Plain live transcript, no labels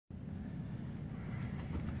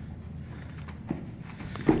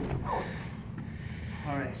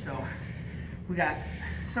All right, so we got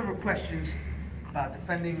several questions about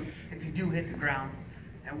defending if you do hit the ground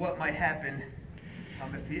and what might happen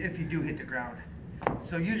if you do hit the ground.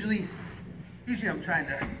 So usually I'm trying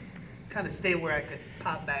to kind of stay where I could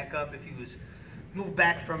pop back up if he was move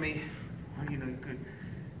back from me, or, you know, you could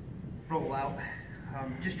roll out.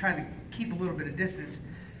 Just trying to keep a little bit of distance,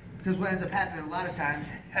 because what ends up happening a lot of times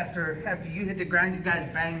after you hit the ground, you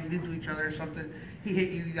guys banged into each other or something, he hit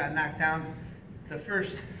you, you got knocked down. The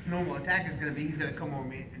first normal attack is going to be he's going to come over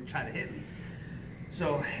me and try to hit me.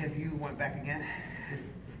 So if you went back again,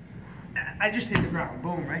 I just hit the ground,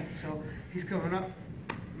 boom, right? So he's coming up.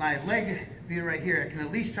 My leg being right here, I can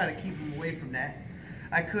at least try to keep him away from that.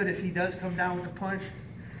 I could, if he does come down with a punch,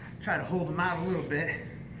 try to hold him out a little bit.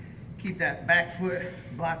 Keep that back foot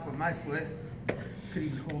blocked with my foot. Could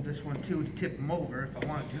even hold this one too to tip him over if I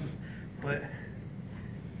wanted to. But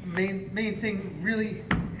main thing really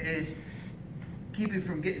is keep him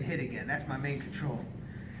from getting hit again. That's my main control.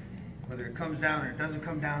 Whether it comes down or it doesn't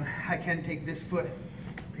come down, I can take this foot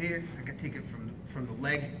up here. I can take it from the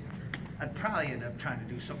leg. I'd probably end up trying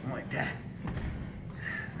to do something like that.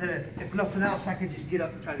 Then if nothing else, I could just get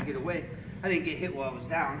up and try to get away. I didn't get hit while I was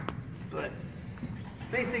down, but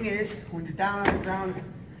main thing is when you're down on the ground,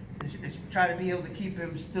 is try to be able to keep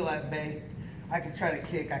him still at bay. I could try to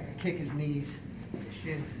kick. I could kick his knees, his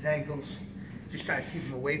shins, his ankles. Just try to keep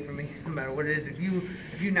him away from me, no matter what it is. If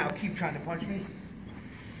you now keep trying to punch me,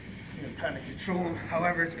 you know, trying to control him,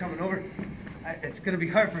 however it's coming over, it's going to be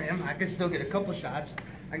hard for him. I can still get a couple shots.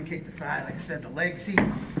 I can kick the thigh, like I said, the leg. See,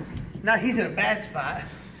 now he's in a bad spot.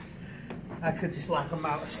 I could just lock him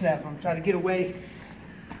out, snap him, try to get away.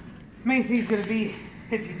 Main thing's going to be,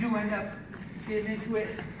 if you do end up getting into it,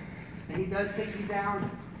 and he does take you down,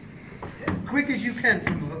 quick as you can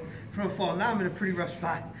from a fall. Now I'm in a pretty rough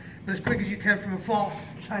spot, but as quick as you can from a fall,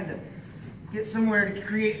 trying to get somewhere to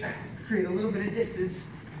create a little bit of distance,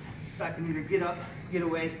 so I can either get up, get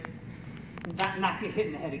away, and not get hit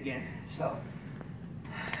in the head again. So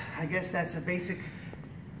I guess that's a basic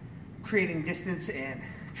creating distance and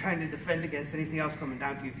trying to defend against anything else coming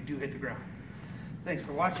down to you if you do hit the ground. Thanks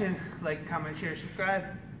for watching. Like, comment, share, subscribe.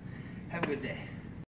 Have a good day.